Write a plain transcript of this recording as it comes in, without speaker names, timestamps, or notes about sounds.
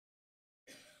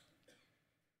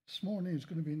This morning is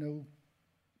going to be no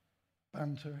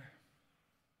banter.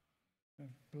 I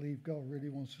believe God really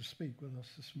wants to speak with us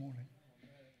this morning.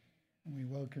 And we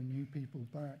welcome new people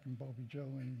back, and Bobby Joe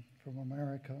and from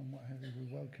America and what have you,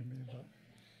 we welcome you. But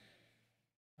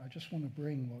I just want to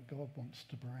bring what God wants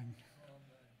to bring.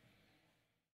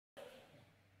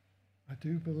 I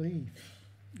do believe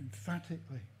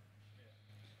emphatically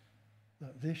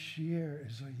that this year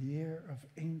is a year of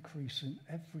increase in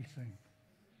everything.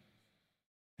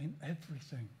 In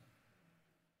everything.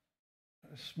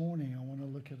 This morning I want to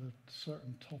look at a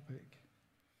certain topic,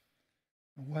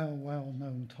 a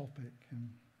well-known topic,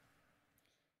 and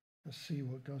let's see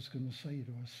what God's going to say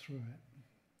to us through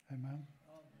it. Amen?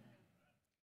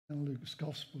 In Luke's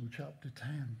Gospel, chapter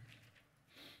 10.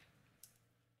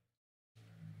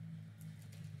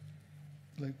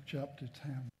 Luke chapter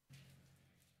 10.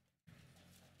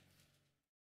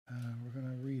 We're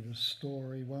going to read a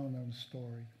story, well-known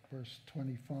story, verse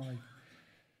 25.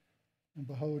 And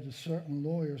behold, a certain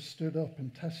lawyer stood up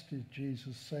and tested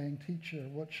Jesus, saying, "Teacher,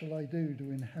 what shall I do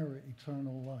to inherit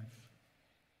eternal life?"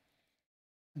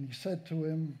 And he said to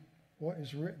him, "What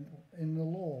is written in the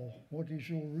law? What is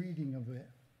your reading of it?"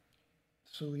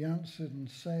 So he answered and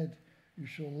said, "You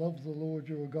shall love the Lord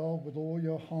your God with all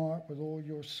your heart, with all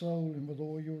your soul, and with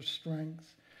all your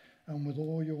strength, and with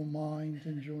all your mind,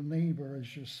 and your neighbor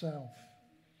as yourself."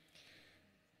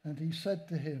 And he said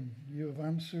to him, "You have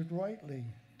answered rightly.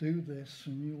 Do this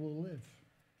and you will live."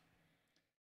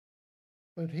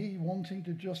 But he, wanting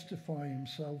to justify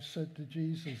himself, said to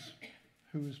Jesus,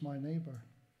 "Who is my neighbor?"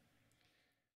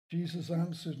 Jesus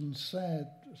answered and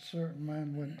said, "A certain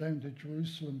man went down to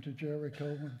Jerusalem, to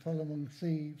Jericho, and fell among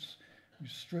thieves, who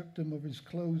stripped him of his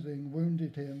clothing,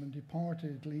 wounded him, and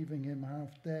departed, leaving him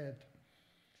half dead.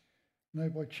 Now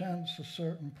by chance a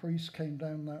certain priest came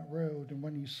down that road, and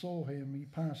when he saw him, he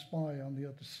passed by on the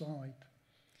other side.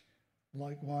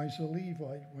 Likewise a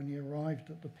Levite, when he arrived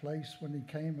at the place, when he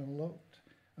came and looked,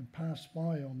 and passed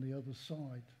by on the other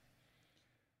side.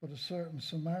 But a certain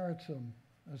Samaritan,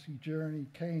 as he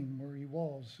journeyed, came where he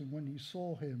was, and when he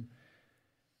saw him,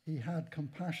 he had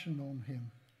compassion on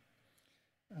him,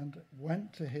 and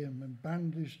went to him and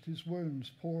bandaged his wounds,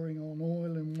 pouring on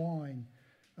oil and wine,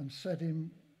 and set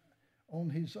him on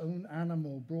his own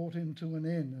animal, brought him to an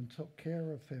inn, and took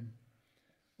care of him.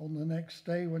 On the next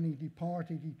day when he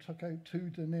departed, he took out 2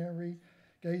 denarii,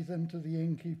 gave them to the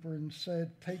innkeeper, and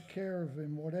said, "Take care of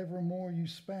him. Whatever more you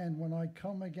spend, when I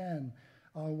come again,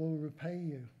 I will repay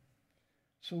you."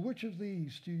 So which of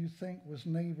these do you think was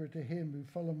neighbor to him who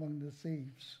fell among the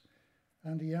thieves?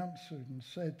 And he answered and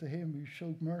said to him who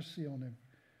showed mercy on him.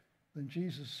 Then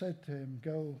Jesus said to him,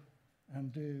 "Go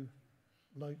and do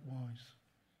likewise."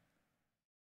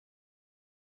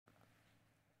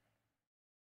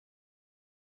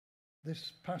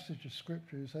 This passage of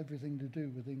Scripture has everything to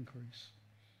do with increase.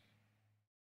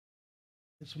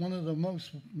 It's one of the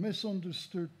most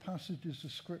misunderstood passages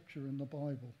of Scripture in the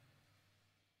Bible.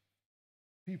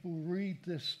 People read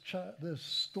this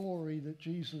story that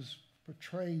Jesus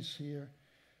portrays here,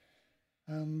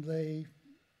 and they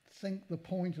think the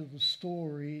point of the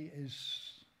story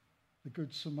is the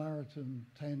Good Samaritan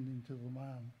tending to the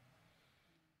man.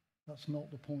 That's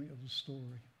not the point of the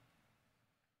story.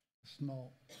 It's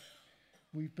not.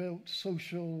 We've built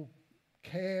social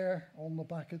care on the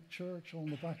back of church, on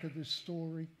the back of this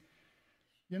story.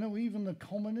 You know, even the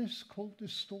communists quote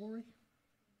this story.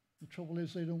 The trouble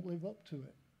is they don't live up to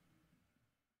it.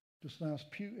 Just ask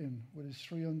Putin with his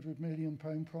 £300 million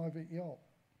private yacht.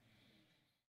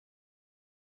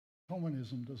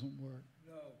 Communism doesn't work.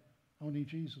 No. Only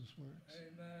Jesus works.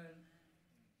 Amen.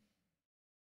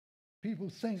 People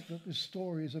think that this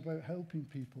story is about helping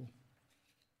people.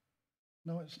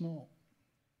 No, it's not.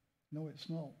 No, it's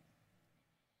not.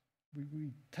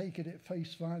 We take it at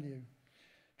face value.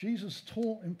 Jesus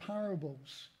taught in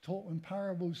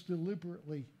parables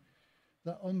deliberately,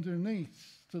 that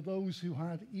underneath, to those who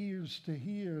had ears to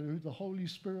hear, who the Holy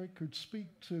Spirit could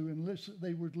speak to and listen,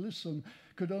 they would listen,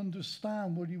 could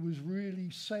understand what he was really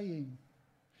saying.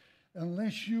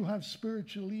 Unless you have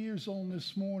spiritual ears on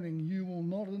this morning, you will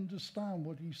not understand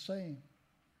what he's saying.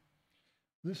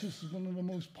 This is one of the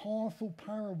most powerful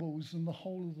parables in the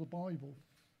whole of the Bible,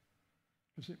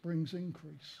 because it brings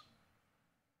increase.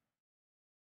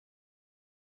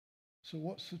 So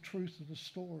what's the truth of the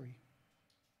story?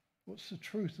 What's the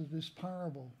truth of this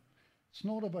parable? It's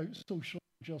not about social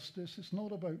justice. It's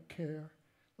not about care.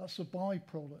 That's a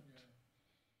byproduct.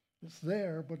 It's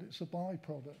there, but it's a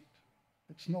byproduct.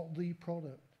 It's not the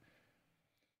product.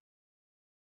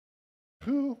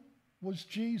 Who was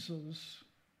Jesus?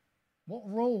 What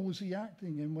role was he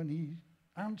acting in when he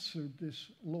answered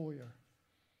this lawyer?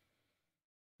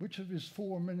 Which of his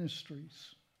four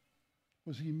ministries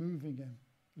was he moving in?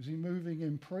 Was he moving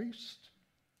in priest?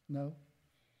 No.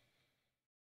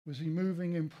 Was he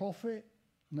moving in prophet?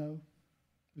 No.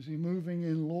 Was he moving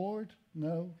in Lord?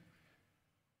 No.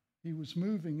 He was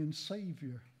moving in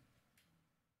Savior.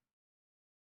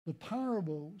 The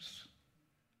parables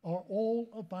are all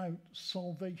about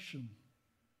salvation.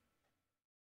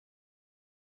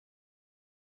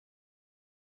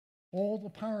 All the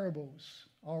parables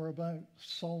are about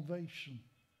salvation.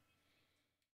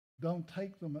 Don't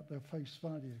take them at their face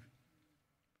value,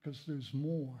 because there's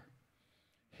more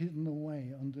hidden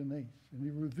away underneath. And he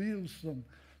reveals them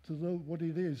to what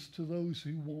it is to those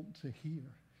who want to hear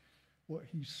what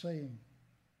he's saying.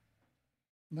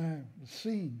 Now, the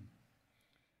scene.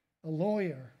 A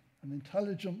lawyer, an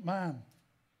intelligent man,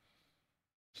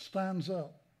 stands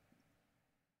up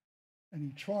and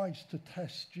he tries to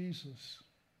test Jesus.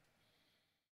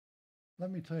 Let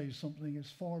me tell you something,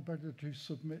 it's far better to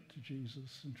submit to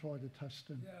Jesus than try to test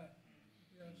him. Yeah,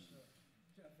 yes, sir.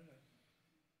 Definitely.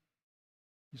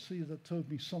 You see, that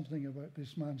told me something about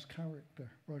this man's character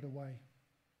right away.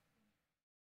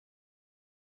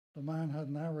 The man had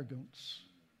an arrogance.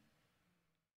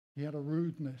 He had a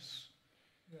rudeness.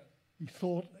 Yeah. He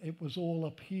thought it was all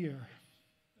up here.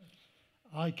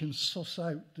 I can suss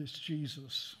out this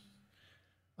Jesus.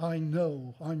 I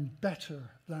know I'm better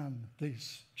than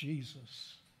this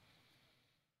Jesus.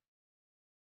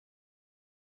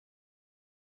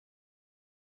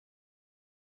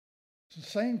 It's the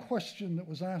same question that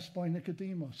was asked by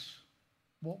Nicodemus.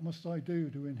 What must I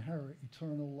do to inherit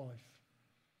eternal life?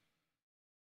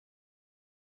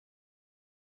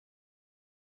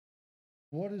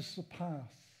 What is the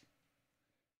path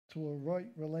to a right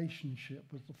relationship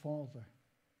with the Father?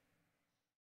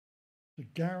 The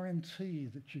guarantee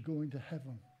that you're going to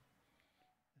heaven,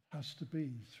 it has to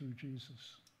be through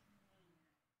Jesus.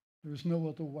 There is no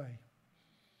other way.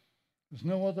 There's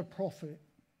no other prophet,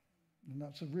 and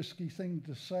that's a risky thing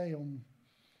to say on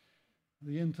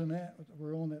the internet.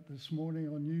 We're on it this morning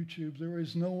on YouTube. There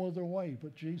is no other way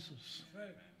but Jesus. Right.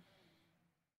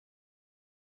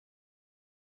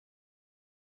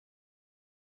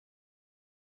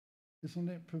 Isn't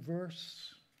it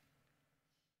perverse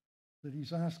that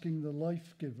he's asking the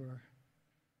life giver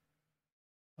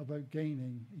about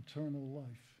gaining eternal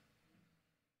life,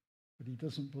 but he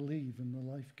doesn't believe in the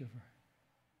life giver?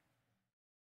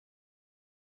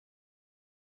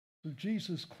 So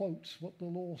Jesus quotes what the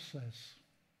law says.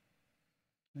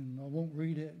 And I won't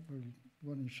read it. We're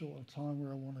running short of time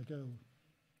where I want to go.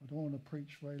 I don't want to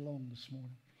preach very long this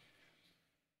morning.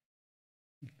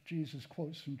 Jesus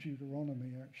quotes from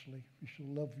Deuteronomy, actually. You shall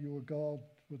love your God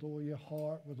with all your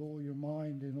heart, with all your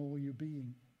mind, and all your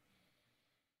being.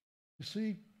 You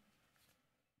see,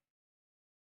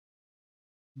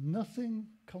 nothing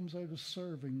comes out of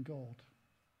serving God.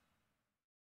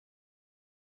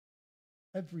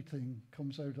 Everything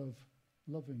comes out of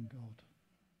loving God.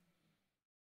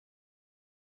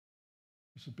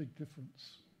 There's a big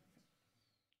difference.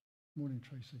 Morning,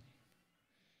 Tracy.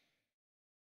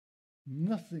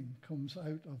 Nothing comes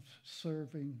out of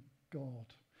serving God.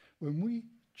 When we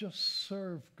just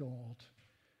serve God,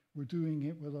 we're doing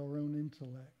it with our own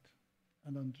intellect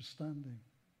and understanding.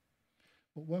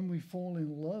 But when we fall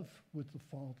in love with the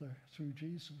Father through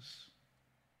Jesus,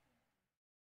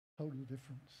 total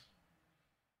difference.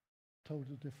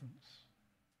 Total difference.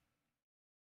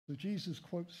 So Jesus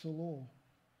quotes the law.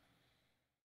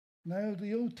 Now,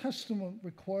 the Old Testament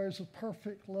requires a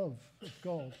perfect love of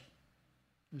God,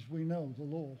 as we know the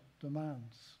law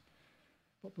demands.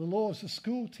 But the law is a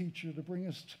school teacher to bring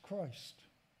us to Christ.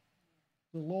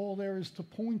 The law there is to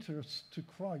point us to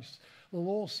Christ. The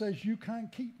law says, you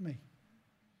can't keep me.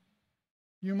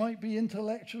 You might be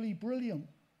intellectually brilliant,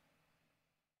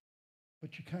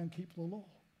 but you can't keep the law.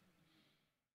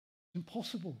 It's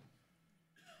impossible.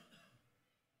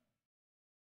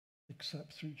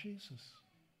 Except through Jesus,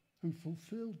 who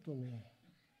fulfilled the law.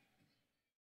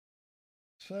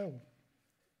 So,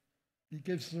 he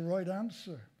gives the right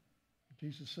answer.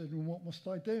 Jesus said, well, what must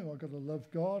I do? I've got to love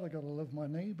God. I've got to love my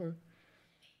neighbor.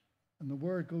 And the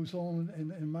word goes on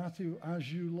in Matthew,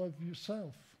 as you love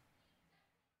yourself.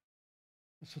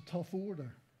 It's a tough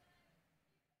order.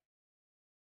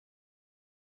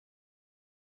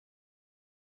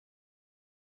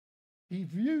 He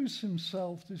views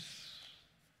himself, this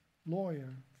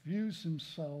lawyer, views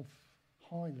himself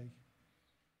highly.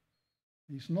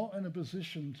 He's not in a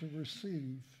position to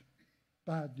receive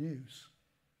bad news.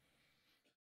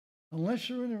 Unless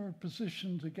you're in a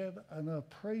position to get an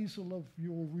appraisal of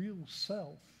your real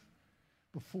self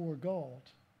before God,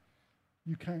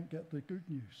 you can't get the good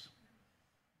news.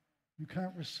 you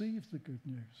can't receive the good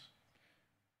news.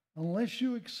 Unless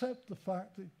you accept the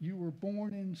fact that you were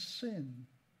born in sin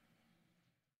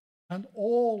and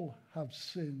all have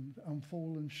sinned and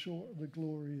fallen short of the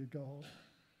glory of God,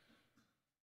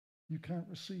 you can't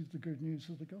receive the good news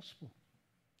of the gospel,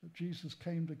 that Jesus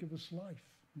came to give us life,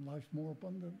 and life more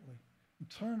abundantly,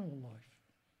 eternal life.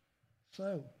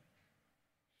 So,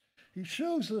 he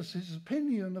shows us his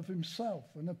opinion of himself,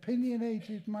 an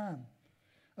opinionated man,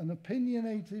 an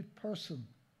opinionated person.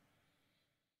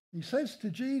 He says to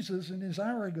Jesus in his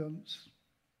arrogance,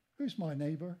 who's my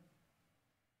neighbor?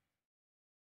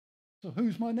 So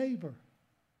who's my neighbor?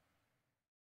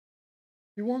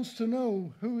 He wants to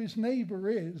know who his neighbor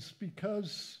is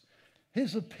because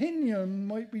his opinion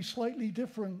might be slightly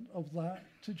different of that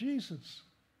to Jesus.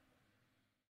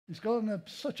 He's got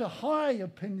such a high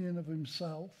opinion of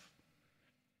himself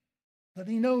that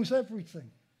he knows everything.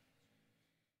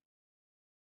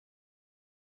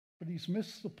 But he's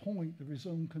missed the point of his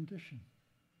own condition.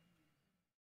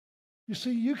 You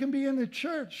see, you can be in a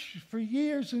church for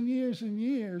years and years and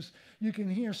years. You can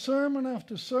hear sermon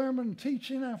after sermon,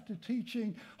 teaching after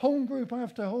teaching, home group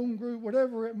after home group,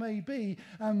 whatever it may be,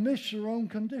 and miss your own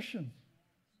condition.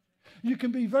 You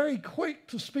can be very quick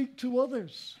to speak to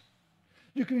others.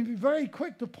 You can be very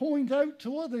quick to point out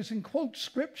to others and quote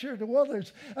scripture to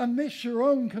others and miss your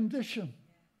own condition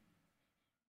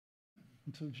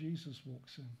until Jesus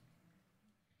walks in.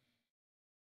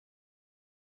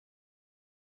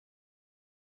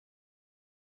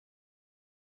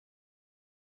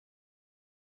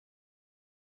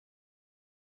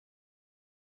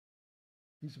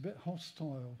 He's a bit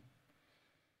hostile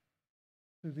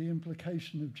to the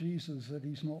implication of Jesus that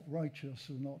he's not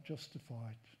righteous or not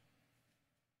justified,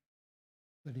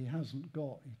 that he hasn't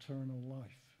got eternal life.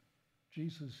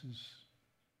 Jesus has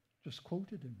just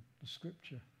quoted him, the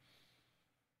scripture,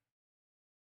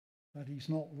 that he's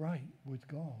not right with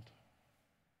God.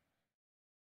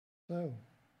 So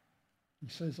he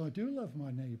says, I do love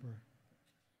my neighbor,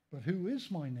 but who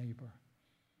is my neighbor?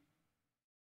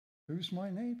 Who's my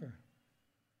neighbor?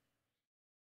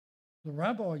 The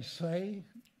rabbis say,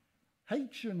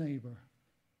 hate your neighbor.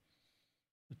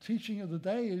 The teaching of the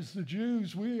day is the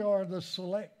Jews, we are the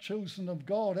select chosen of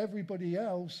God. Everybody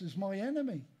else is my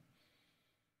enemy.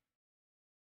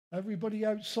 Everybody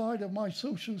outside of my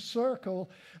social circle,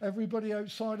 everybody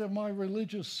outside of my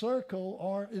religious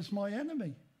circle is my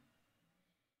enemy.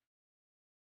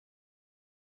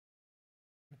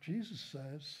 But Jesus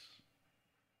says,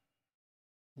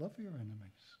 love your enemies.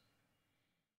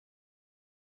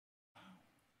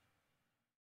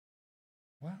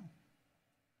 Wow.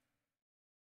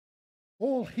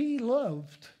 All he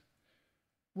loved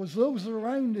was those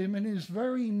around him in his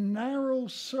very narrow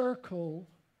circle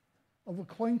of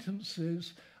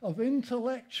acquaintances, of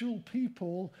intellectual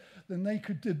people. Then they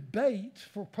could debate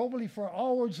probably for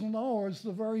hours and hours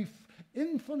the very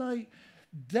infinite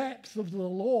depth of the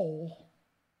law,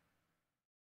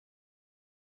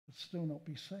 but still not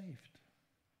be saved.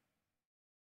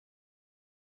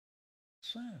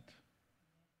 Sad.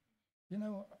 You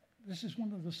know, this is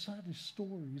one of the saddest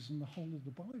stories in the whole of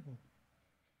the Bible.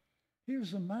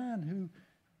 Here's a man who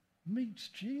meets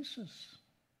Jesus,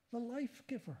 the life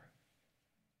giver.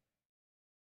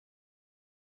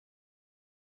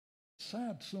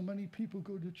 Sad, so many people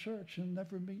go to church and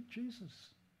never meet Jesus.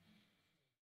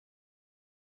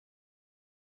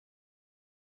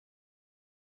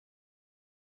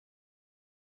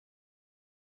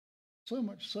 So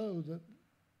much so that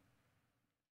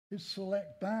his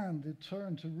select band had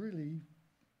turned to really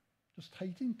just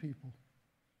hating people.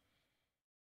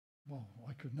 Well,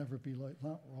 I could never be like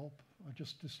that, Rob. I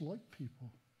just dislike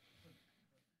people.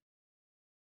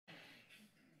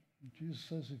 And Jesus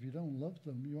says if you don't love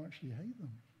them, you actually hate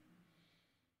them.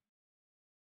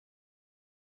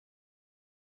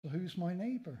 So who's my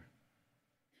neighbor?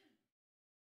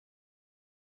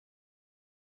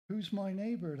 Who's my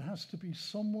neighbor? It has to be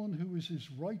someone who is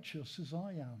as righteous as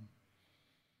I am.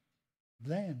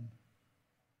 Then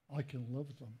I can love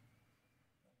them.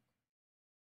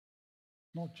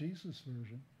 Not Jesus'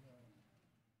 version.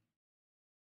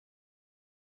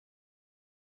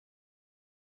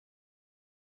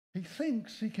 He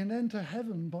thinks he can enter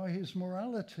heaven by his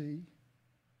morality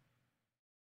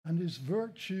and his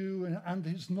virtue and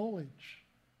his knowledge.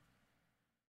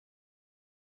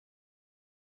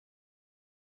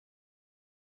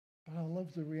 But I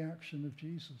love the reaction of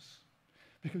Jesus,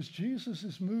 because Jesus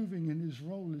is moving in his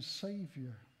role as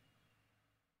Savior.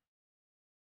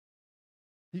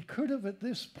 He could have at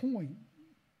this point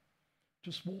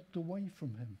just walked away from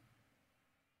him.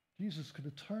 Jesus could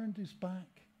have turned his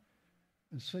back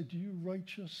and said, "You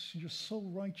righteous, you're so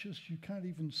righteous you can't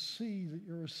even see that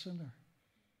you're a sinner,"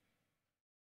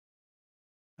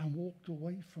 and walked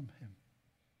away from him.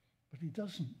 But he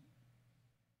doesn't.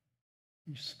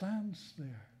 He stands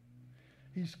there.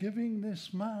 He's giving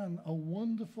this man a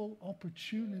wonderful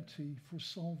opportunity for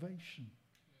salvation.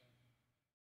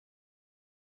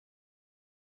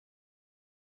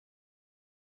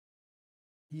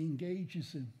 He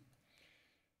engages him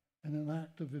in an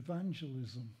act of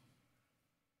evangelism.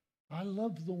 I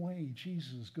love the way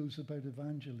Jesus goes about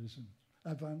evangelizing.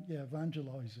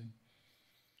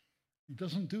 He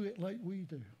doesn't do it like we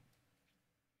do.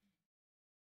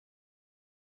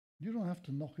 You don't have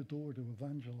to knock a door to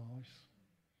evangelize.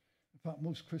 In fact,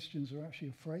 most Christians are actually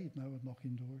afraid now of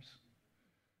knocking doors.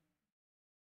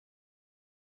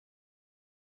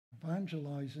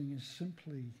 Evangelizing is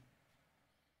simply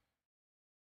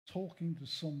talking to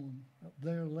someone at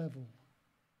their level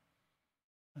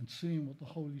and seeing what the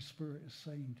Holy Spirit is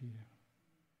saying to you,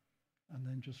 and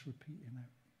then just repeating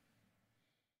it.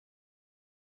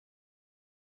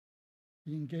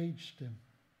 He engaged him.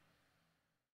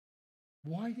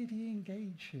 Why did he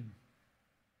engage him?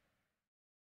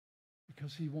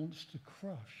 Because he wants to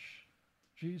crush.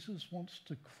 Jesus wants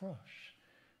to crush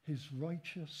his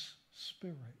righteous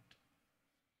spirit.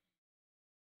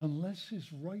 Unless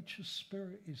his righteous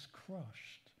spirit is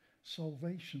crushed,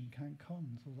 salvation can't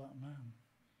come to that man.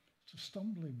 It's a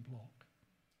stumbling block.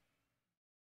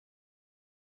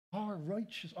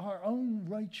 Our own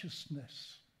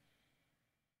righteousness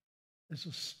is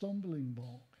a stumbling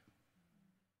block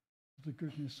to the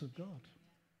goodness of God.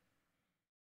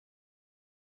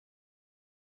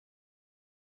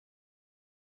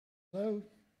 So,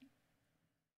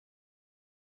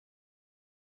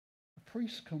 a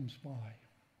priest comes by.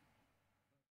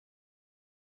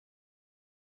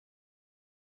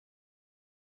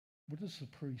 What does the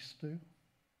priest do?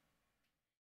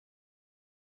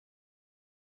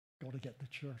 Got to get to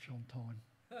church on time.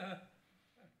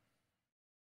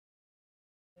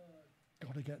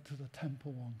 Got to get to the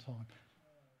temple on time.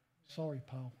 Sorry,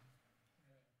 pal.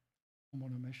 I'm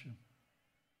on a mission.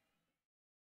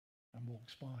 And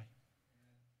walks by.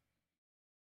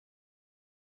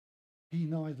 He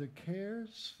neither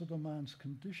cares for the man's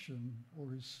condition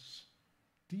or his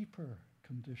deeper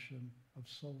condition of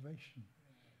salvation.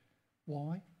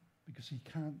 Why? Because he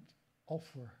can't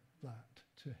offer that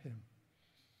to him.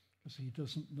 Because he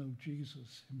doesn't know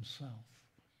Jesus himself.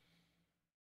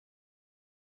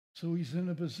 So he's in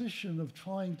a position of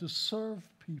trying to serve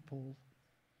people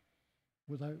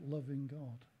without loving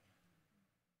God.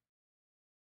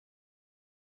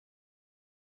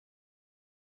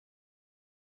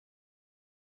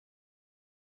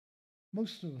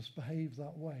 Most of us behave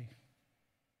that way.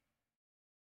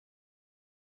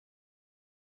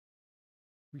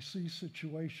 We see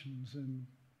situations, and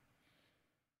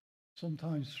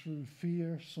sometimes through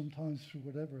fear, sometimes through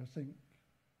whatever, I think,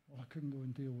 well, I couldn't go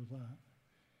and deal with that.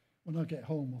 When I get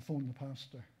home, I'll phone the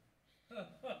pastor.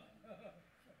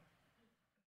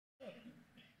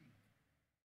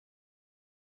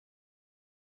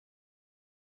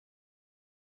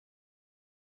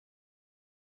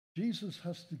 Jesus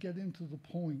has to get into the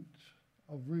point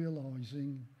of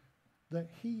realizing that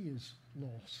he is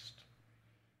lost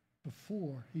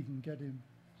before he can get him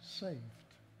saved.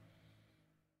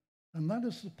 And that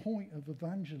is the point of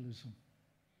evangelism.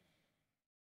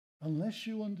 Unless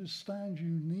you understand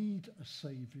you need a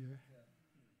savior,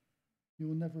 you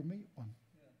will never meet one.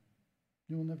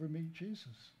 You will never meet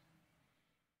Jesus.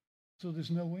 So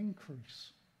there's no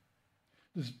increase.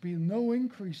 There's been no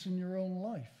increase in your own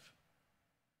life.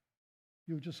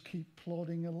 You'll just keep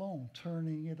plodding along,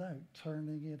 turning it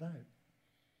out.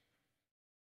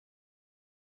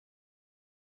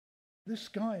 This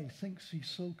guy thinks he's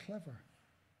so clever,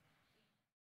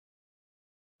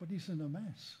 but he's in a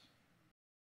mess.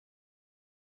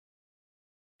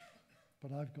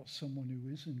 But I've got someone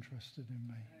who is interested in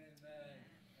me.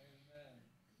 Amen.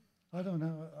 I don't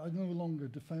know. I no longer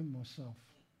defend myself.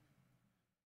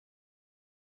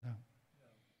 No.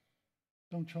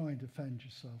 Don't try and defend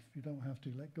yourself. You don't have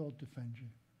to. Let God defend you.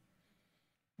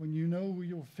 When you know where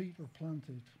your feet are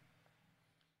planted,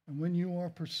 and when you are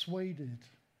persuaded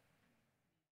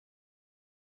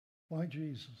by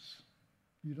Jesus,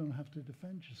 you don't have to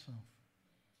defend yourself.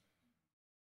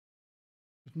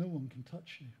 Because no one can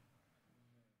touch you.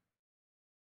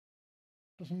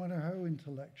 Doesn't matter how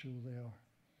intellectual they are.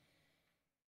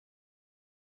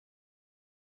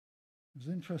 It was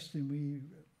interesting,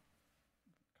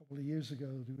 a couple of years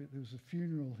ago, there was a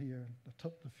funeral here. I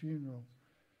took the funeral.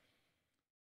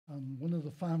 And one of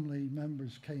the family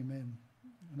members came in,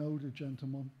 an older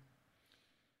gentleman.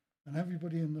 And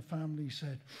everybody in the family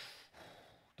said,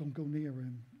 don't go near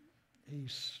him.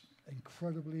 He's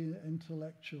incredibly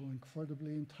intellectual,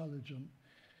 incredibly intelligent.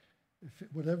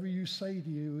 Whatever you say to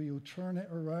you, he'll turn it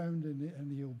around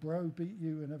and he'll browbeat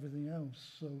you and everything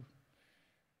else. So,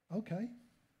 okay.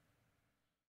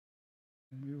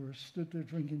 And we were stood there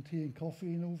drinking tea and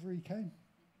coffee, and over he came.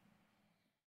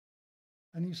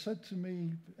 And he said to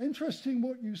me, interesting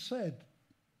what you said,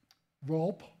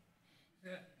 Rob.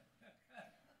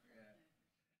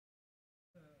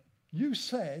 You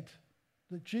said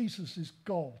that Jesus is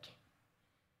God.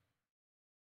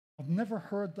 I've never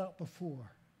heard that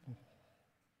before.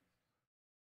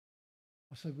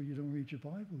 I said, well, you don't read your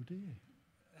Bible, do you?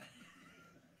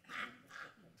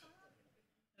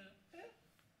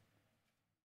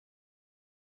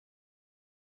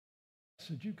 I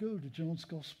said, you go to John's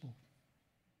Gospel.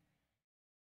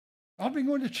 I've been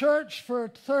going to church for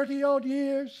 30 odd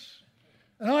years,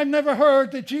 and I've never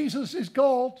heard that Jesus is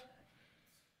God.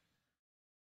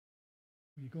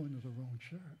 You're going to the wrong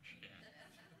church.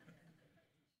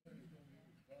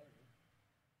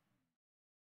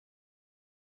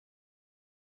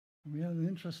 And we had an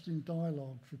interesting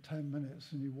dialogue for 10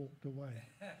 minutes, and he walked away.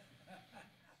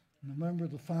 And a member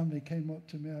of the family came up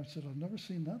to me and said, I've never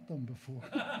seen that done before.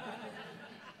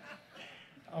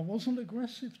 I wasn't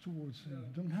aggressive towards him.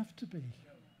 You don't have to be.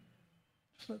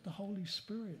 Just let the Holy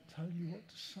Spirit tell you what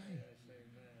to say.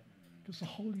 Because the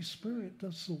Holy Spirit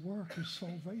does the work of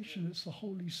salvation. It's the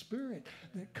Holy Spirit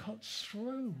that cuts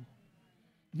through.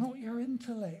 Not your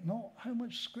intellect, not how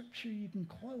much scripture you can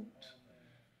quote.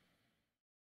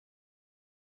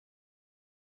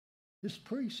 This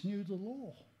priest knew the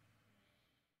law.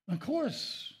 And of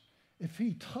course, if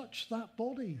he touched that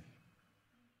body,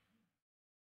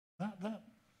 that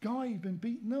guy had been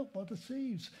beaten up by the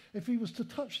thieves, if he was to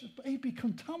touch it, he'd be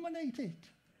contaminated.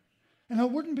 And I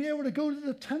wouldn't be able to go to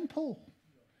the temple.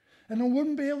 And I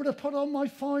wouldn't be able to put on my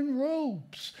fine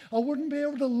robes. I wouldn't be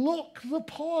able to look the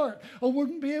part. I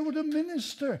wouldn't be able to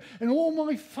minister. And all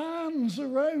my fans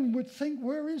around would think,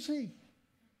 where is he?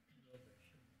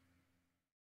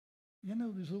 You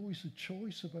know, there's always a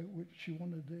choice about which you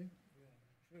want to do.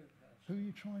 Who are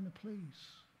you trying to please?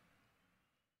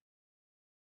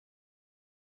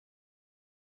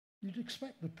 You'd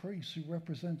expect the priest who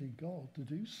represented God to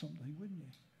do something, wouldn't you?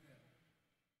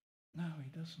 No, he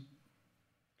doesn't.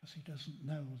 Because he doesn't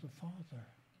know the Father.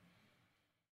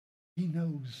 He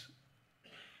knows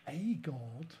a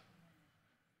God,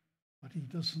 but he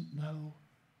doesn't know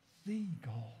the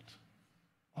God,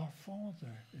 our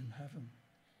Father in heaven.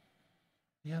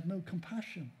 He had no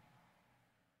compassion.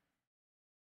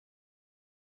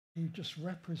 He just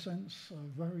represents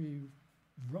a very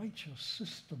righteous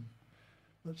system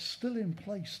that's still in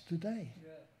place today.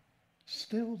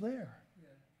 Still there.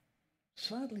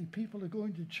 Sadly, people are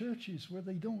going to churches where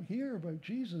they don't hear about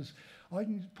Jesus. I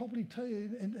can probably tell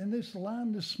you, in this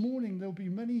land this morning, there'll be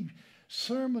many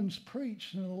sermons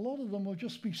preached, and a lot of them will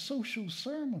just be social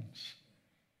sermons.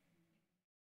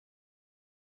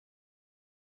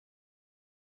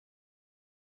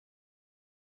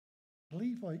 A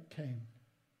Levite came,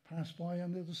 passed by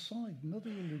on the other side, another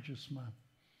religious man.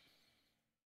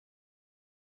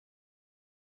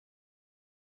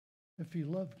 If he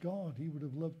loved God, he would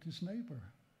have loved his neighbor.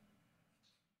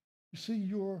 You see,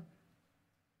 your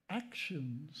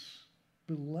actions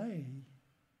belay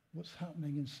what's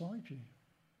happening inside you.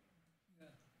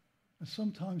 And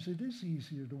sometimes it is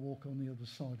easier to walk on the other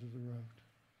side of the road.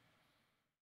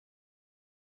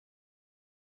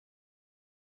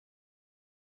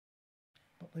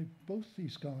 But both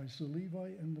these guys, the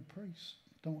Levite and the priest,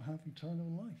 don't have eternal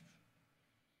life.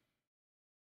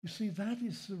 You see, that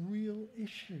is the real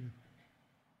issue.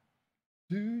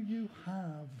 Do you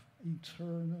have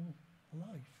eternal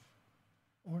life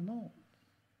or not?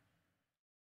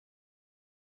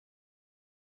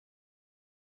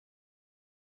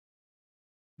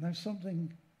 Now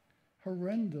something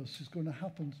horrendous is going to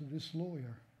happen to this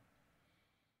lawyer.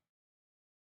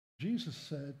 Jesus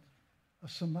said a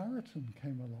Samaritan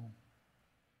came along.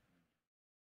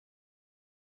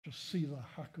 Just see the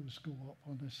hackles go up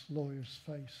on this lawyer's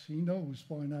face. He knows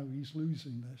by now he's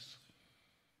losing this.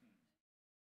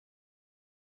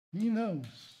 He knows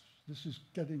this is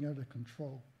getting out of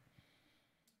control.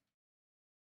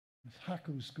 His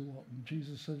hackles go up, and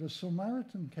Jesus said a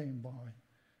Samaritan came by.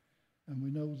 And we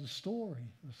know the story.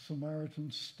 The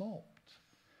Samaritan stopped,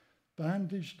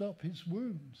 bandaged up his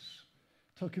wounds,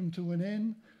 took him to an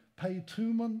inn, paid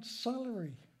 2 months'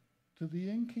 salary to the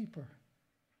innkeeper.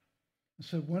 And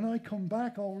said, when I come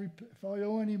back, if I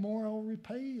owe any more, I'll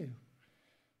repay you.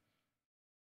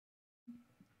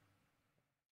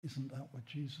 Isn't that what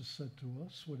Jesus said to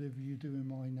us? Whatever you do in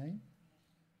my name.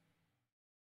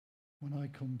 When I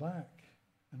come back,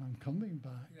 and I'm coming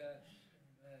back, Yes.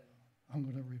 Amen. I'm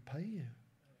going to repay you. Amen.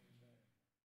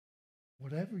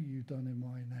 Whatever you've done in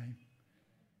my name,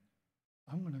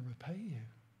 I'm going to repay you.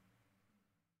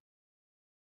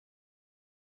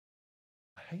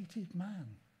 A hated man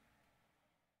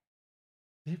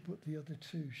did what the other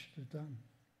two should have done.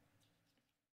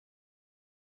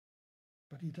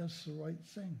 But he does the right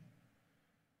thing.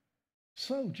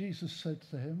 So Jesus said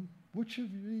to him, which of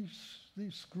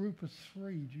this group of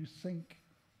three do you think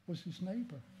was his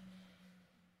neighbor?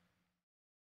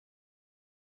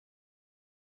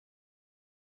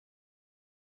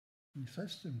 And he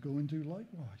says to him, go and do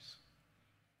likewise.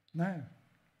 Now,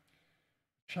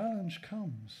 challenge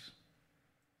comes.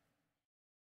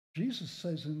 Jesus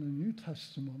says in the New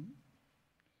Testament,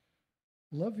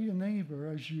 love your neighbor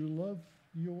as you love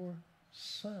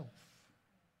yourself.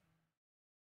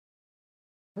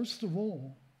 First of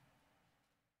all,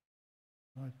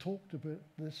 I talked about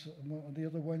this the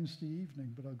other Wednesday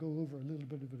evening, but I'll go over a little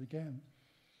bit of it again.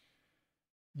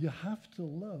 You have to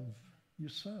love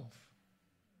yourself.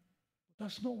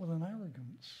 That's not with an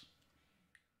arrogance.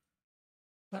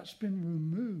 That's been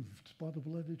removed by the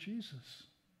blood of Jesus.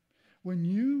 When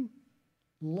you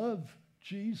love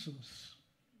Jesus,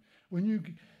 when you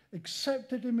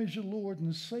accepted him as your Lord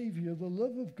and Savior, the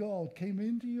love of God came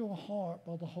into your heart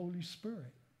by the Holy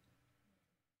Spirit.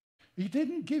 He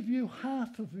didn't give you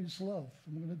half of his love.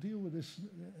 I'm going to deal with this.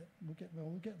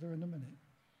 We'll get there in a minute.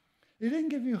 He didn't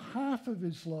give you half of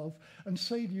his love and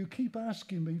say to you, keep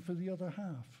asking me for the other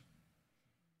half.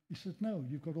 He said, no,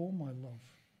 you've got all my love.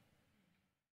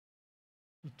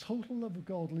 The total love of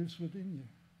God lives within you.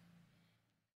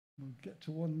 We'll get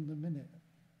to one in a minute.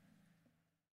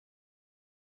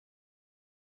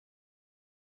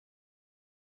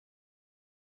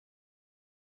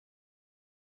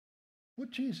 What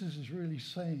Jesus is really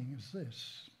saying is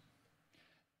this.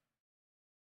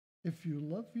 If you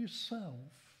love yourself,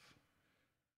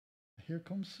 here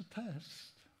comes the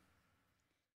test.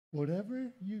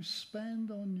 Whatever you spend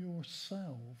on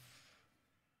yourself,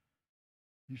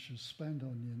 you should spend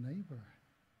on your neighbor.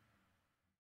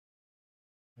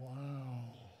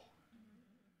 Wow.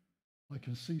 I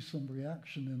can see some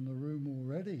reaction in the room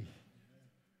already.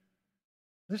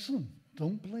 Listen,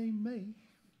 don't blame me.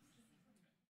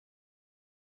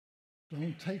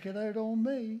 Don't take it out on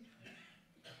me.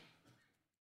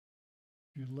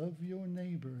 You love your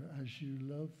neighbor as you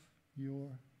love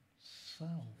yourself.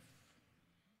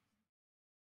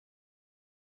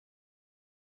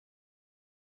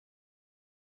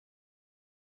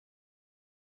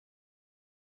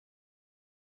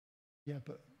 Yeah,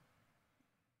 but,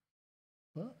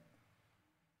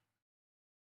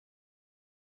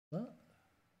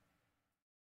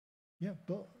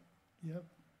 yeah,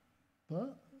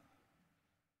 but.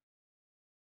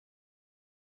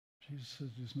 Jesus says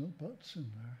there's no buts in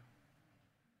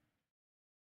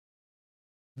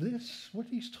there. This, what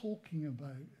he's talking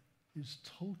about, is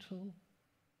total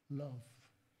love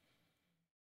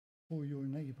for your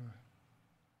neighbor,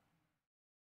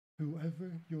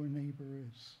 whoever your neighbor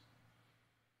is.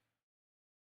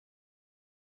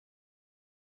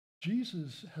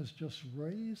 Jesus has just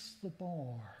raised the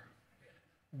bar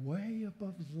way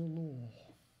above the law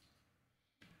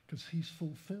because he's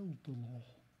fulfilled the law.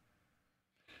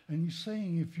 And he's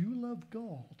saying, if you love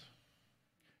God,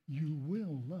 you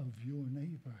will love your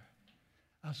neighbor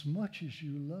as much as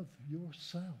you love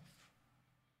yourself.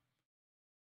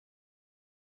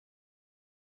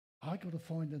 I got to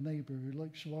find a neighbor who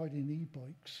likes riding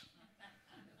e-bikes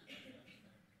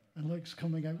and likes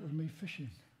coming out with me fishing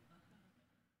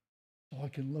so I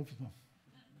can love them.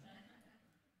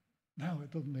 No,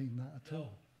 it doesn't mean that at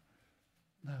all.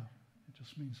 No, it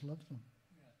just means love them.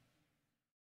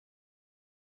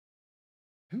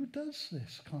 Who does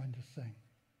this kind of thing?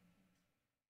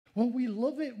 Well, we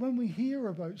love it when we hear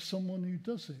about someone who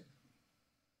does it.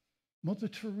 Mother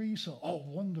Teresa, oh,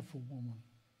 wonderful woman.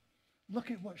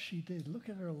 Look at what she did. Look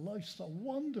at her lifestyle.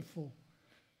 Wonderful.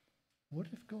 What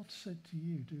if God said to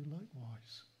you, do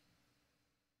likewise?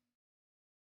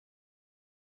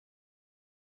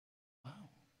 Wow.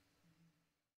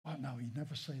 Oh, no, he'd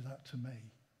never say that to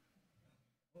me.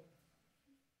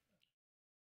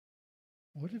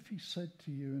 What if he said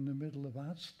to you in the middle of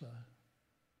Asda,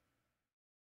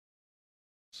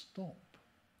 stop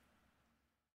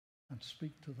and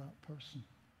speak to that person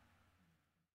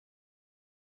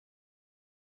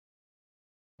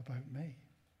about me?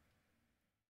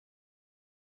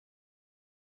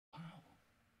 Wow.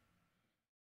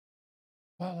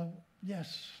 Well,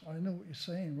 yes, I know what you're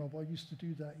saying, Rob. I used to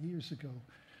do that years ago.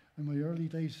 In my early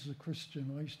days as a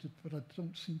Christian, but I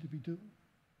don't seem to be doing.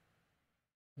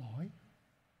 Why?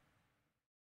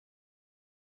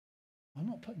 I'm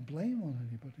not putting blame on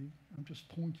anybody. I'm just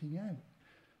pointing out.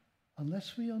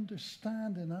 Unless we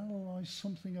understand and analyze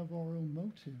something of our own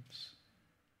motives,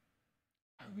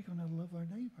 how are we going to love our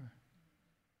neighbour?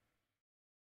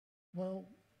 Well,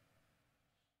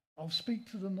 I'll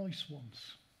speak to the nice ones.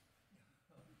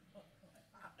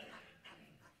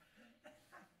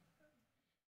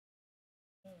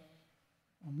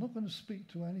 I'm not going to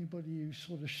speak to anybody who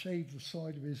sort of shaved the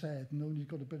side of his head and only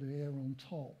got a bit of hair on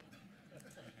top.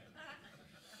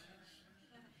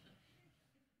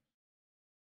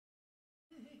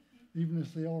 Even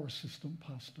if they are assistant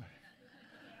pastor.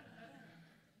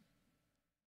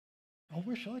 I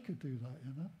wish I could do that,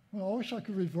 you know. Well, I wish I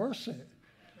could reverse it.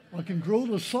 I can grow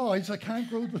the sides, I can't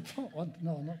grow the top.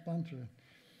 No, I'm not bantering.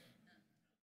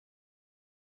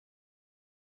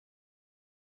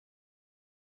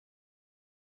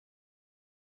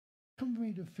 Come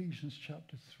read Ephesians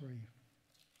chapter 3.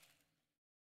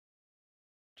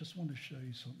 Just want to show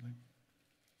you something.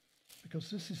 Because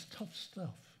this is tough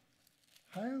stuff.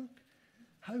 How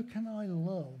can I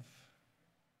love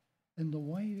in the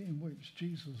way in which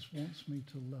Jesus wants me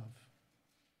to love?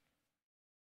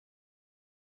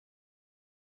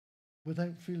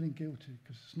 Without feeling guilty,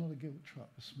 because it's not a guilt trap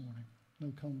this morning.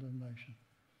 No condemnation.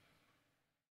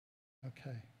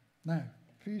 Okay. Now,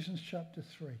 Ephesians chapter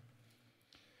 3.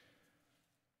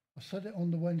 I said it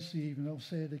on the Wednesday evening, I'll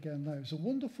say it again now. There's a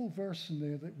wonderful verse in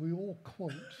there that we all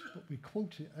quote, but we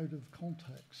quote it out of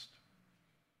context.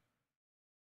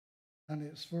 And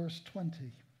it's verse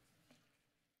 20.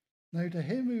 Now to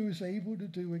him who is able to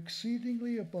do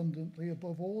exceedingly abundantly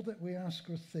above all that we ask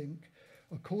or think,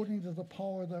 according to the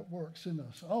power that works in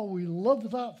us. Oh, we love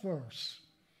that verse.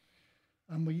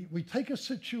 And we take a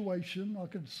situation, I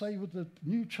could say with the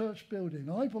new church building,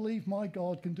 I believe my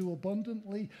God can do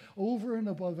abundantly over and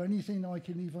above anything I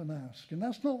can even ask. And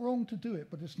that's not wrong to do it,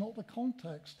 but it's not the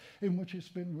context in which it's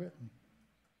been written.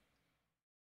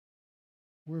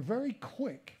 We're very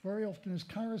quick, very often as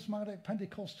charismatic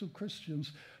Pentecostal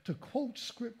Christians, to quote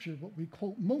scripture, but we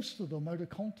quote most of them out of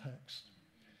context.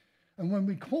 And when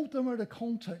we quote them out of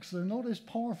context, they're not as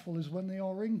powerful as when they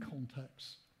are in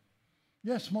context.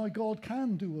 Yes, my God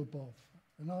can do above,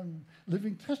 and I'm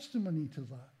living testimony to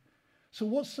that. So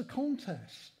what's the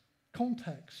context?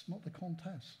 Context, not the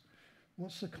contest.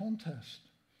 What's the contest?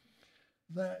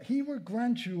 That he will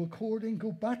grant you according,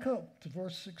 go back up to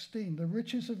verse 16, the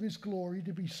riches of his glory,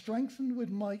 to be strengthened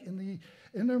with might in the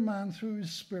inner man through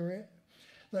his Spirit,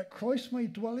 that Christ may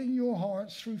dwell in your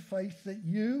hearts through faith, that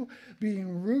you,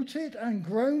 being rooted and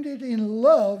grounded in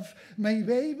love, may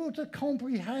be able to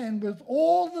comprehend with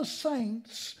all the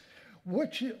saints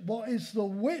what is the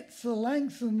width, the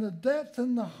length, and the depth,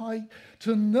 and the height,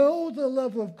 to know the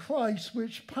love of Christ,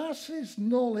 which passes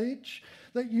knowledge,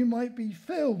 that you might be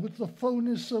filled with the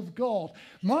fullness of God.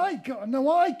 My God, now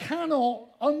I cannot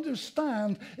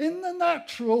understand in the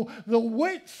natural the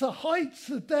width, the height,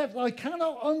 the depth. I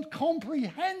cannot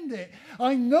comprehend it.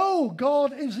 I know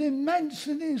God is immense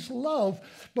in his love,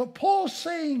 but Paul's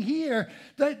saying here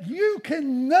that you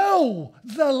can know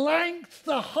the length,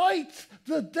 the height,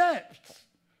 the depth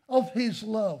of his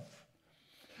love.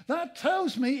 That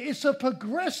tells me it's a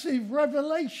progressive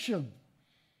revelation.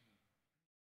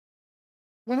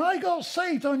 When I got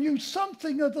saved, I knew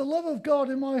something of the love of God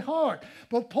in my heart.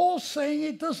 But Paul's saying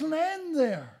it doesn't end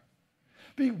there.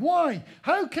 Why?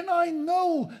 How can I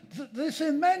know this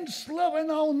immense love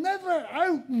and I'll never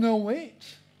outknow it?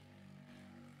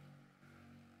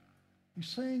 He's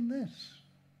saying this.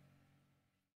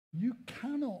 You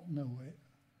cannot know it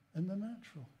in the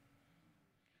natural.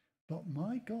 But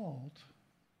my God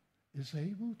is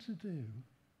able to do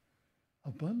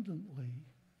abundantly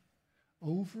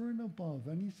over and above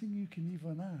anything you can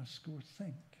even ask or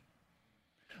think.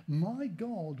 My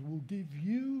God will give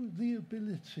you the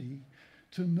ability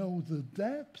to know the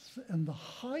depth and the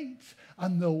height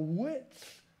and the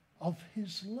width of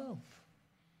his love.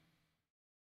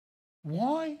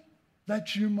 Why?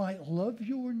 That you might love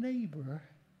your neighbor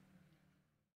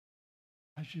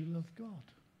as you love God.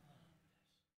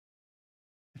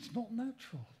 It's not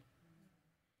natural.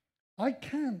 I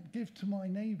can't give to my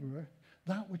neighbor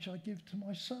that which I give to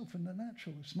myself in the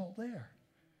natural. It's not there.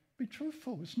 Be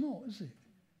truthful, it's not, is it?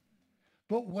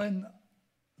 But when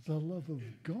the love of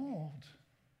God,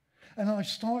 and I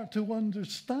start to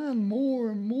understand more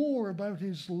and more about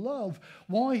his love,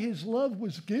 why his love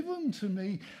was given to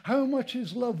me, how much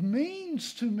his love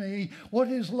means to me, what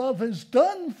his love has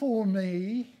done for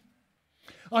me,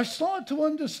 I start to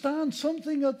understand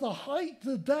something of the height,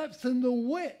 the depth, and the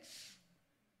width.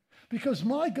 Because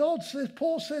my God says,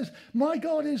 Paul says, my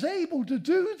God is able to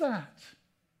do that.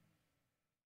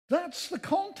 That's the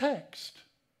context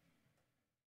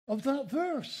of that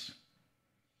verse.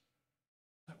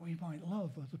 That we might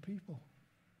love other people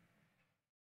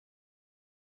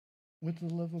with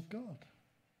the love of God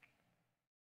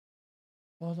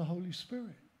by the Holy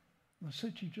Spirit. I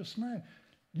said to you just now,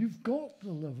 you've got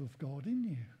the love of God in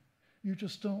you. You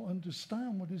just don't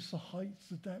understand what is the height,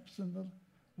 the depth, and the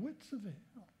width of it.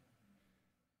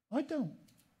 I don't,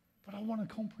 but I want to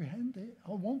comprehend it.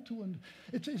 I want to.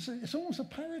 It's almost a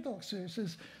paradox here. It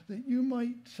says that you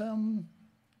might, where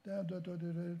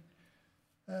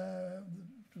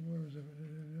is it?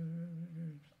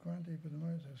 Granted by the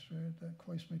Holy Spirit, that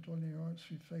Christ may dwell in your hearts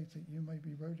through faith, that you may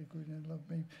be rooted in love,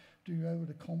 may do you able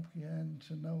to comprehend,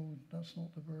 to know. That's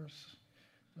not the verse.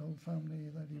 The whole family,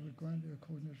 that he would grant you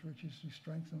according to his riches, to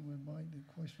strengthen with might, that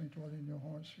Christ may dwell in your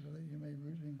hearts, so that you may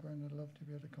root in granted love, to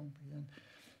be able to comprehend,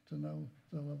 to know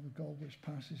the love of God which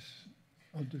passes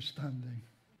understanding.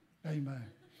 Amen. I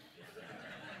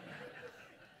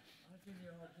didn't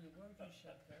argue the word you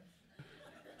said then.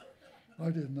 I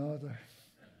didn't either.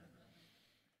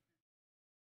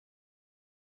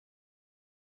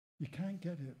 You can't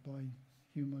get it by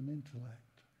human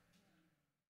intellect.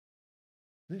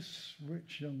 This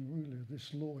rich young ruler,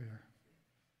 this lawyer,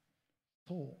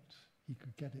 thought he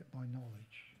could get it by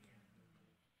knowledge.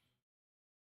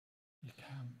 You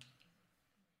can't.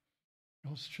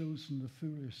 God's chosen the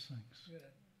foolish things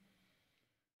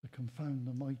to confound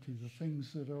the mighty, the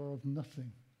things that are of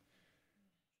nothing,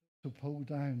 to pull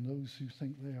down those who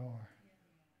think they are.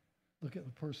 Look at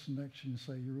the person next to you and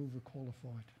say, you're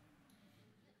overqualified.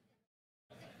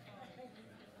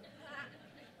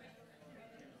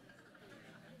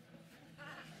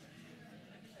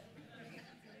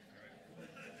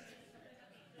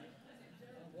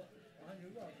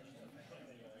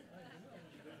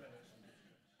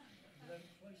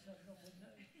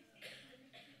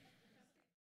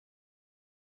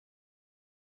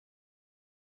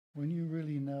 When you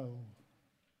really know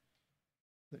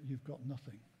that you've got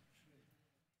nothing,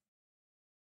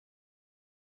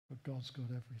 but God's got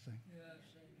everything.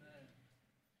 Yes, amen.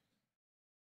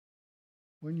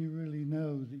 When you really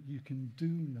know that you can do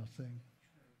nothing,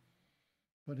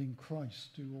 but in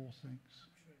Christ do all things.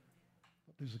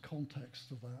 But there's a context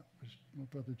to that, which my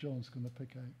brother John's going to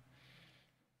pick out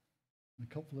in a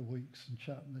couple of weeks and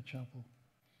chat in the chapel.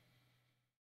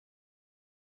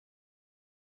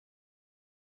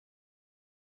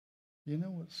 You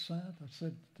know what's sad? I said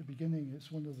at the beginning,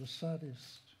 it's one of the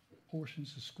saddest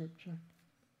portions of Scripture.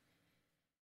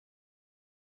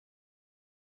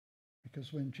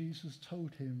 Because when Jesus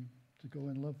told him to go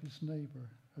and love his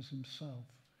neighbor as himself,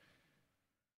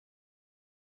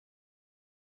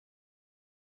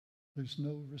 there's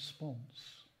no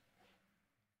response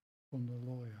from the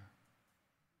lawyer.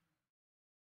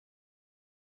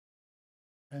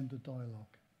 End of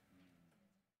dialogue.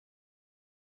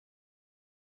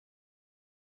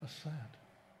 That's sad.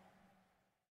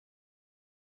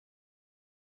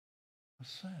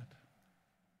 That's sad.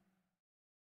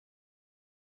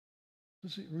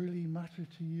 Does it really matter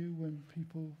to you when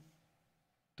people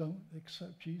don't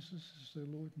accept Jesus as their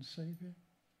Lord and Savior?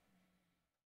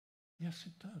 Yes,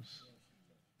 it does.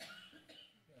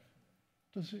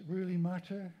 Does it really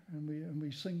matter? And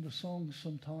we sing the songs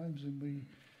sometimes and we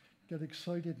get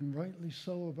excited, and rightly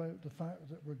so, about the fact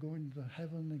that we're going to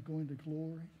heaven and going to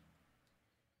glory.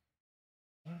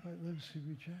 What about those who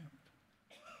reject?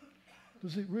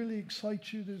 Does it really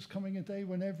excite you that there's coming a day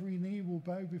when every knee will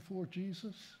bow before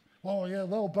Jesus? Oh yeah,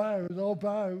 they'll bow.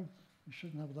 You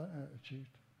shouldn't have that attitude.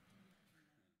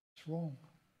 It's wrong. There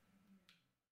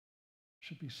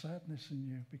should be sadness in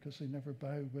you because they never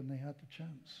bowed when they had the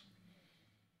chance.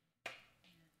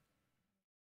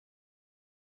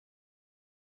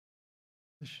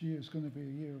 This year is going to be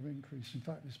a year of increase. In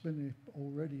fact, it's been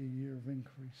already a year of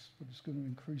increase, but it's going to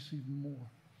increase even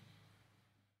more.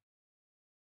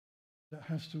 That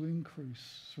has to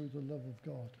increase through the love of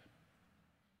God.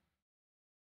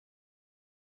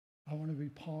 I want to be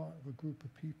part of a group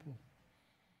of people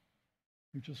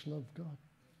who just love God.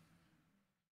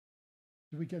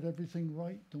 Do we get everything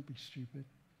right? Don't be stupid.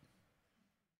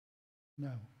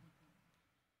 No.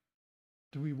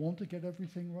 Do we want to get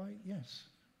everything right? Yes.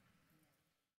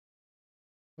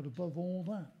 But above all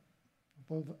that,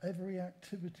 above every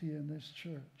activity in this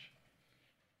church,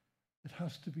 it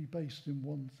has to be based in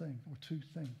one thing or two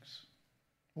things.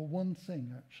 Or one thing,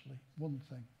 actually. One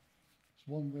thing.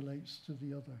 One relates to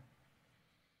the other.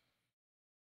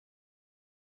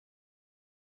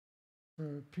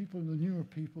 For people, the newer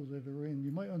people that are in,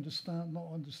 you might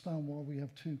not understand why we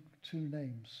have two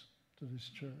names. to this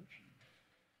church.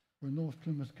 We're North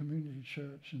Plymouth Community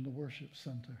Church in the Worship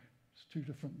Centre. It's two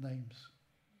different names.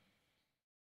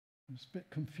 It's a bit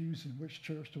confusing. Which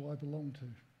church do I belong to?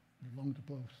 I belong to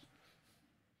both.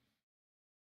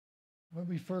 When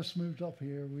we first moved up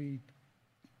here, we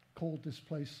called this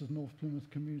place the North Plymouth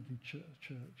Community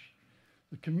Church.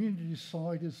 The community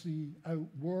side is the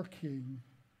outworking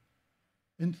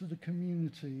into the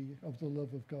community of the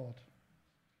love of God.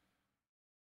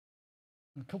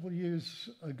 A couple of years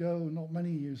ago, not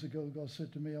many years ago, God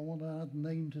said to me, I want to add a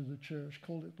name to the church,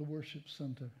 call it the Worship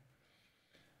Centre.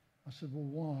 I said, well,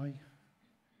 why?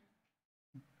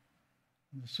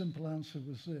 And the simple answer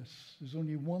was this: there's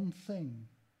only one thing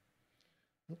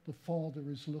that the Father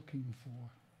is looking for: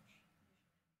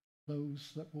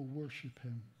 those that will worship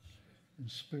him in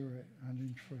spirit and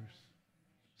in truth.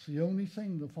 It's the only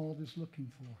thing the Father's looking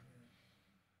for.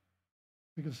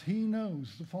 Because he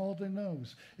knows, the Father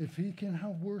knows, if he can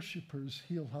have worshippers,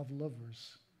 he'll have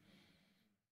lovers.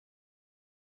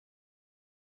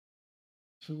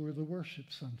 So we're the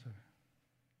worship centre.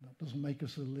 That doesn't make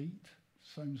us elite.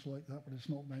 Sounds like that, but it's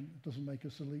not meant. It doesn't make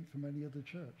us elite from any other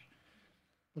church.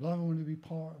 But I want to be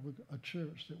part of a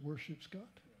church that worships God.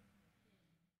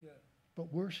 Yeah.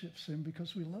 But worships him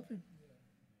because we love him.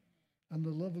 Yeah. And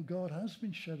the love of God has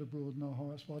been shed abroad in our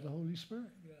hearts by the Holy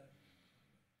Spirit. Yeah.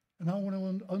 And I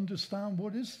want to understand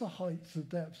what is the height, the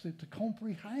depth, to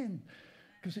comprehend,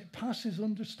 because it passes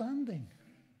understanding.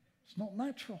 It's not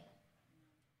natural.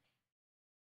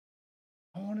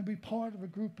 I want to be part of a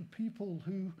group of people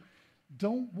who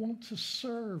don't want to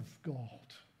serve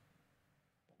God,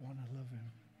 but want to love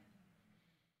him.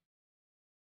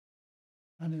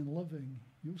 And in loving,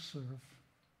 you'll serve.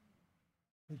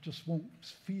 It just won't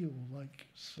feel like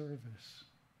service.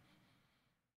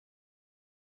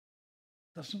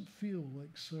 Doesn't feel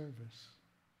like service.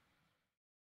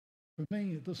 For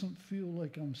me, it doesn't feel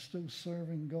like I'm still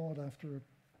serving God after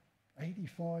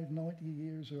 85, 90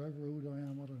 years, or however old I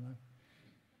am, I don't know.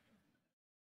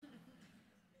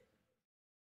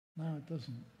 No, it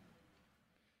doesn't.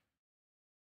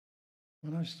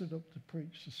 When I stood up to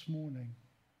preach this morning,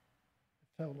 it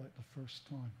felt like the first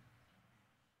time.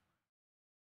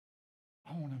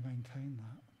 I want to maintain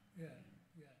that. Yeah.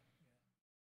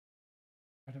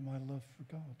 Out of my love for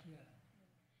God. Yeah.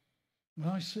 When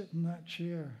I sit in that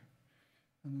chair,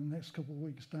 and the next couple of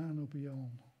weeks Dan will be on,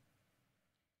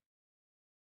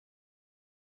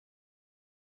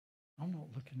 I'm not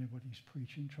looking at what he's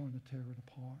preaching, trying to tear it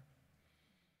apart.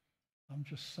 I'm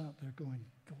just sat there going,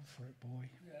 go for it, boy.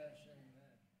 Yes,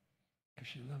 amen.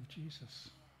 Because you love Jesus.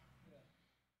 Yeah.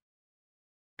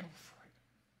 Go for it.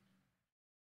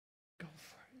 Go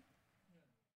for it.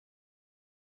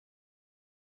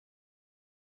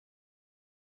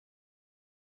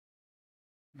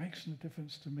 Yeah. Makes no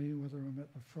difference to me whether I'm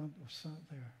at the front or sat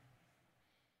there.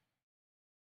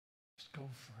 Just go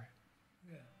for it.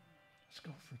 Yeah. Let's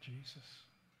go for Jesus.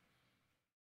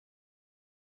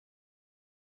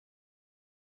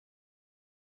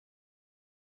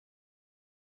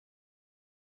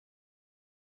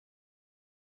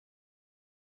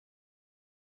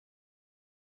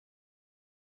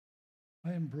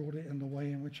 I haven't brought it in the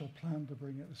way in which I planned to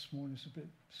bring it this morning. It's a bit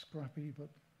scrappy, but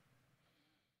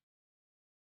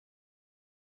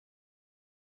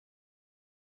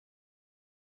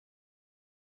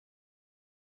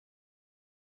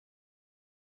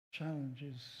challenge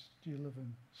is, do you live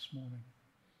in this morning?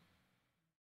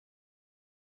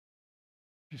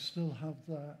 Do you still have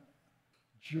that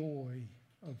joy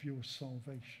of your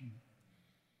salvation?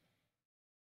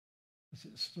 Is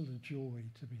it still a joy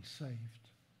to be saved?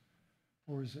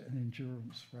 Or is it an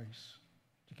endurance race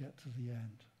to get to the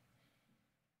end?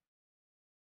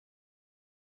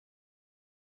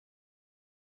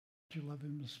 Do you love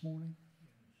him this morning?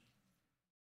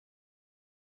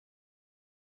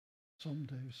 Some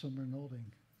do, some are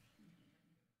nodding.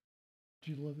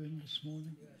 Do you love him this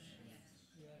morning? Yes.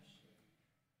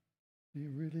 Do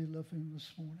you really love him this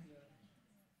morning?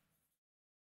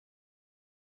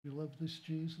 You love this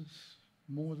Jesus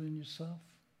more than yourself?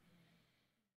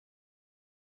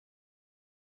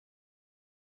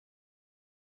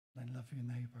 Then love your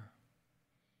neighbor.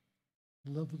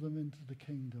 Love them into the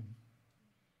kingdom.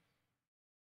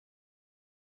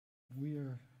 We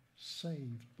are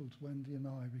saved, both Wendy and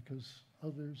I, because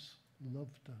others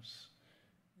loved us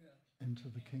into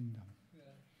the kingdom. Yeah.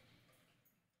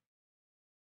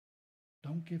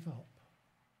 Don't give up.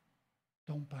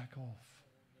 Don't back off.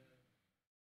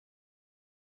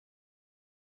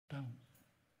 Don't.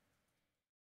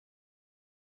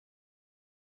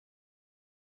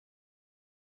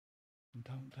 And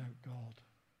don't doubt God.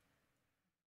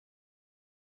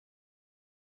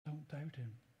 Don't doubt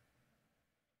him.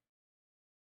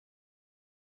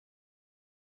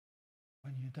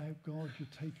 When you doubt God, you're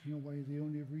taking away the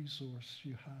only resource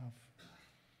you have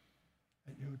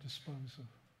at your disposal.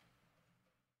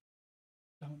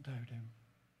 Don't doubt him.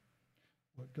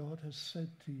 What God has said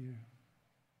to you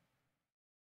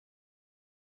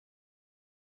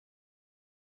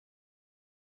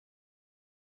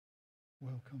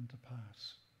will come to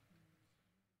pass.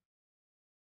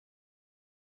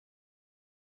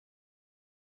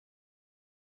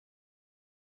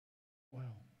 Well,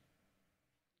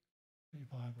 put your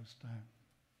Bibles down.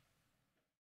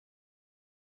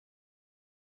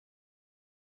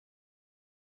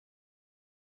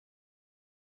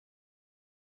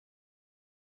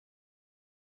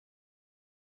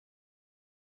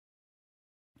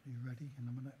 Are you ready in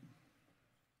a minute?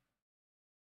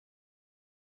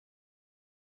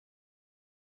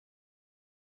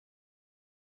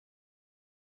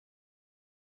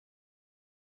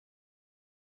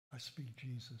 I speak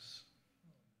Jesus.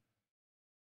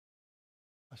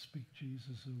 I speak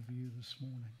Jesus over you this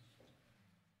morning.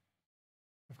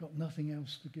 I've got nothing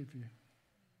else to give you.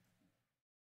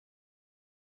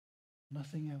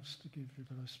 Nothing else to give you,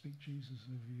 but I speak Jesus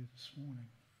over you this morning.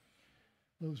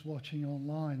 Those watching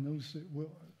online, those that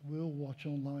will watch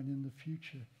online in the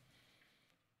future,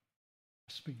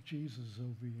 I speak Jesus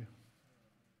over you.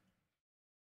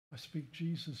 I speak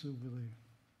Jesus over you.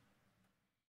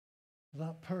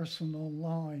 That person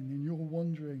online and you're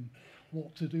wondering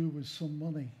what to do with some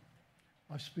money,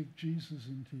 I speak Jesus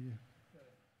into you.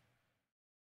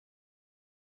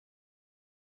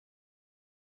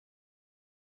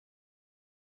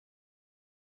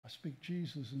 I speak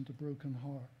Jesus into broken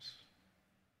hearts.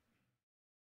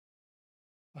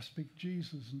 I speak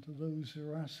Jesus into those who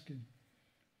are asking.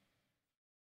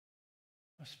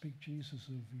 I speak Jesus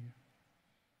over you.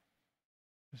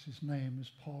 Because his name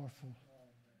is powerful.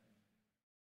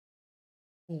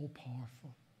 All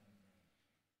powerful.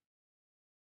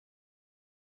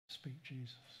 Speak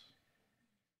Jesus.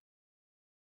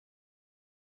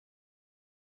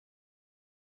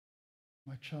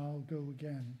 My child, go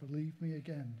again. Believe me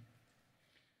again.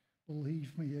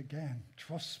 Believe me again.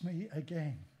 Trust me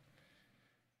again.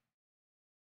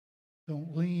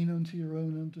 Don't lean unto your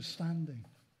own understanding,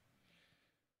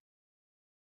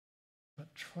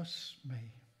 but trust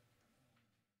me.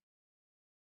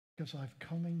 Because I've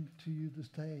coming to you this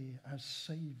day as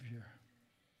Savior,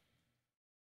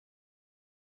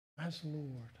 as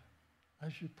Lord,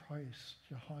 as your priest,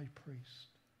 your high priest,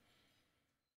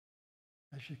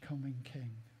 as your coming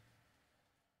King.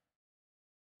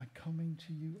 I'm coming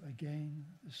to you again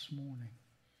this morning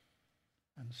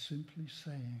and simply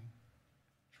saying,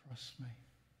 trust me.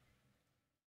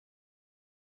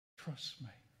 Trust me.